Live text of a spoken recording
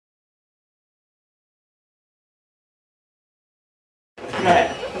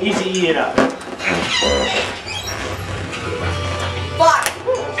Easy, eat it up. Fuck.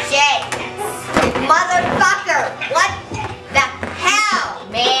 Shit. Motherfucker. What the hell,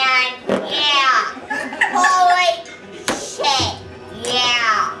 man? Yeah. Holy shit.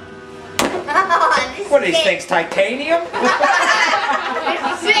 Yeah. What are these things, titanium? This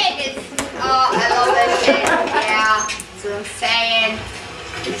shit is... Oh, I love this shit. Yeah. That's what I'm saying.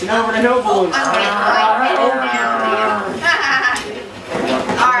 It's an over the hill balloon. I'm getting lightheaded now, man.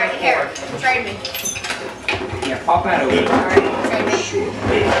 Alright, here. Trade me. Yeah, pop out of it. Alright, trade me.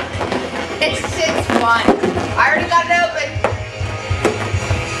 It's fun. I already got it open.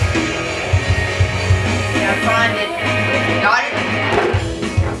 Yeah, find it. Got it?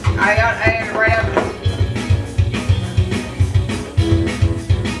 I got it right open.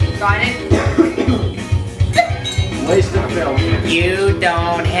 Got it? Waste of film. You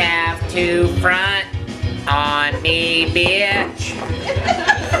don't have to front on me, bitch.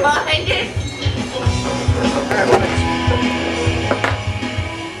 Find it?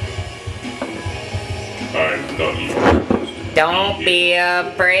 Don't be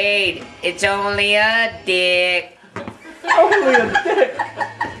afraid. It's only a dick. Only a dick.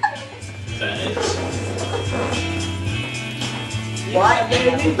 What the fuck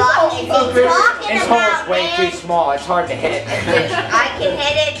is he talking This about, hole's way man? too small. It's hard to hit. I can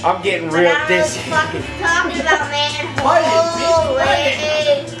hit it. I'm getting But real I don't know dizzy. what the fuck he's talking about, man. What Holy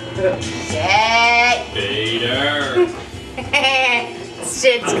shit. Vader.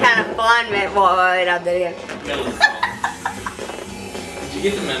 Shit's kind of fun, man. Wait, I'll do it again. Did you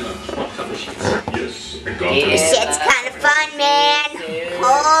get the memo? Cover sheets. Yes, I got Yeah. This shit's kind of fun, man.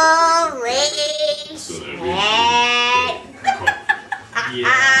 Holy shit.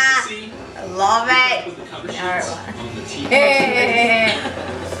 Yeah. See? I love it. Put the cover sheets Alright. on the TV.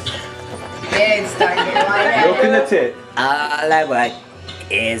 It's starting to light Milk in the tit. All I want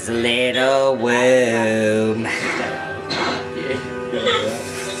is a little womb.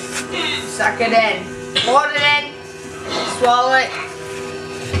 Suck it in. Hold it in. Swallow it.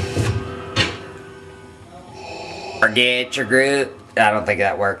 Forget your group. I don't think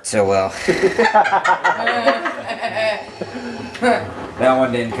that worked so well. That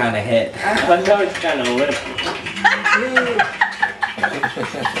one didn't kind of hit. I know it's kind of limp.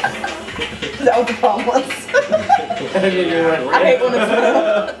 Is that what the problem was? And then you went I hate when it's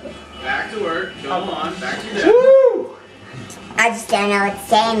Back to work. Go on. Back to your desk. Woo! I just don't know what to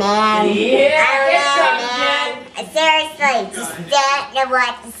say, man. Yeah, I don't know, man. Seriously, just don't know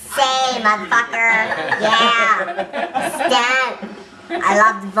what to say, motherfucker. Yeah. Just don't. I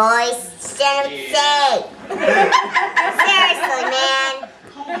love the voice. Just don't know what to say. Seriously, man.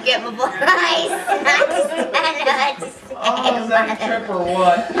 Get my voice. I just don't know what to say. Oh, is that a trip or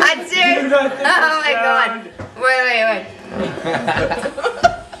what? I'm serious. Oh my god. Wait.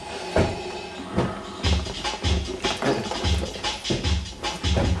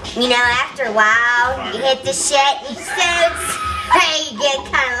 You know, after a while, you hit the shit, and you get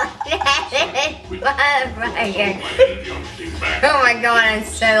kind of lightheaded. Motherfucker. Oh my god, I'm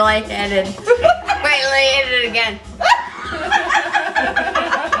so lightheaded. Wait, let me hit it again.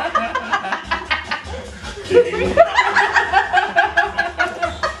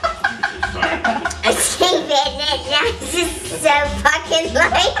 I keep hitting it, and I'm just so fucking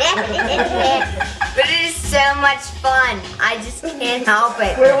lightheaded. But it is so much fun. I just can't help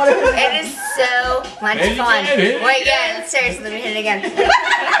it. It is so much fun. Wait, yeah, seriously, let me hit it again.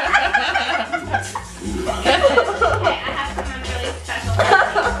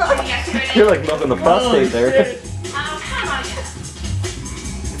 You're like milking the prostate there.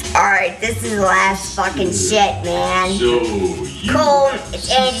 Alright, this is the last fucking shit, man. So, you Cool, it's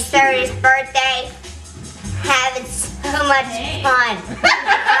Andy's 30th birthday. Having so much fun.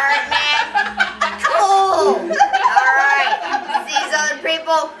 Alright, man. Cool. Alright. These other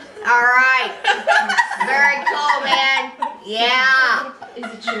people. Alright. Very cool, man. Yeah. Is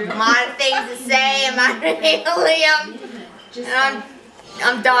it true? A lot of things to say about Helium. And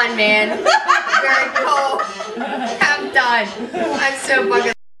I'm done, man. Very cool. I'm done. I'm so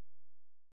fucking